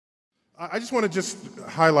I just want to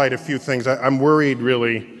highlight a few things. I'm worried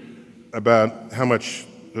really about how much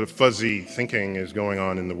fuzzy thinking is going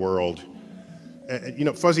on in the world.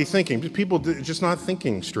 Fuzzy thinking, people just not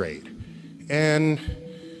thinking straight. And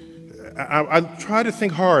I try to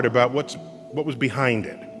think hard about what was behind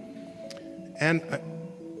it. And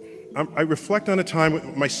I reflect on a time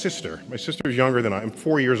with my sister. My sister is younger than I am. I'm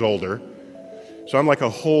 4 years older. So I'm like a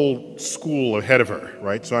whole school ahead of her,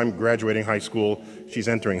 right? So I'm graduating high school, she's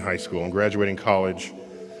entering high school. I'm graduating college,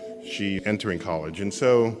 she's entering college. And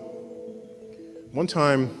so one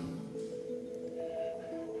time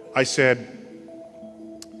I said,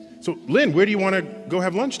 so Lynn, where do you want to go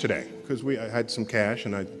have lunch today? Because I had some cash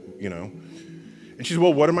and and she said,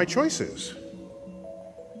 well, what are my choices?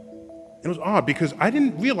 And it was odd because I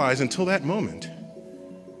didn't realize until that moment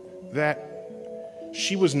that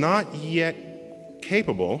she was not yet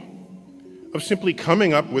capable of simply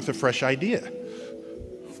coming up with a fresh idea.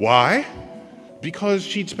 Why? Because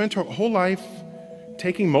she'd spent her whole life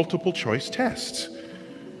taking multiple choice tests.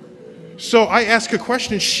 So I ask a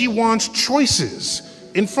question, she wants choices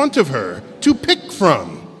in front of her to pick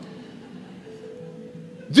from.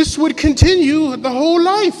 This would continue the whole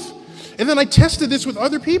life. And then I tested this with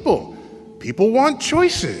other people. People want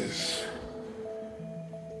choices.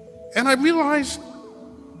 And I realized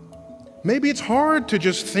maybe it's hard to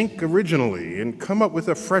just think originally and come up with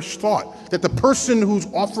a fresh thought that the person who's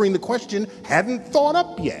offering the question hadn't thought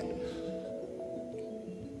up yet.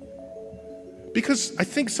 Because I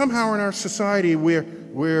think somehow in our society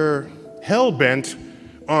we're hell-bent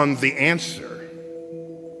on the answer,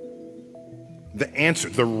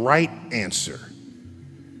 the right answer.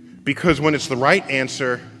 Because when it's the right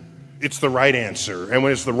answer, it's the right answer. And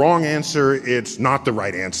when it's the wrong answer, it's not the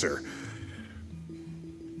right answer.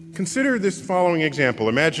 Consider this following example.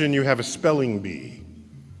 Imagine you have a spelling bee.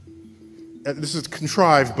 This is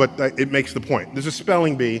contrived, but it makes the point. There's a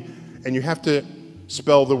spelling bee, and you have to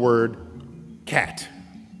spell the word cat.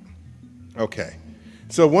 Okay.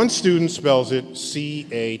 So one student spells it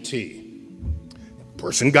C-A-T.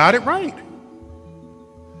 Person got it right.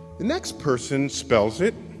 The next person spells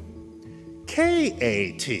it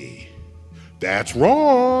K-A-T. That's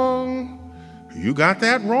wrong. You got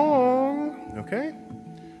that wrong. Okay?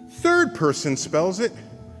 Third person spells it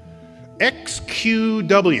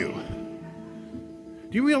X-Q-W.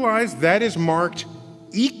 Do you realize that is marked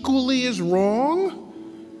equally as wrong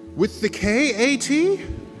with the K-A-T?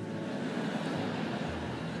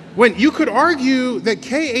 When you could argue that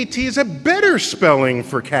K-A-T is a better spelling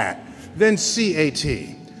for cat than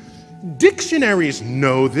C-A-T. Dictionaries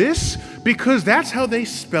know this because that's how they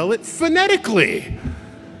spell it phonetically.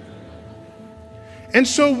 And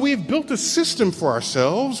so we've built a system for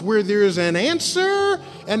ourselves where there's an answer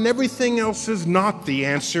and everything else is not the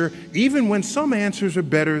answer, even when some answers are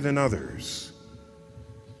better than others.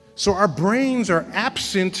 So our brains are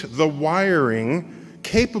absent the wiring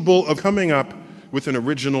capable of coming up with an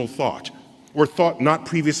original thought, or thought not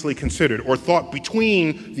previously considered, or thought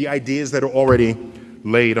between the ideas that are already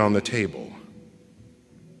laid on the table.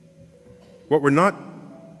 What we're not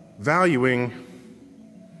valuing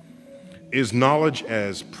is knowledge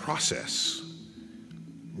as process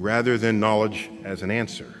rather than knowledge as an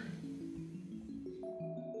answer.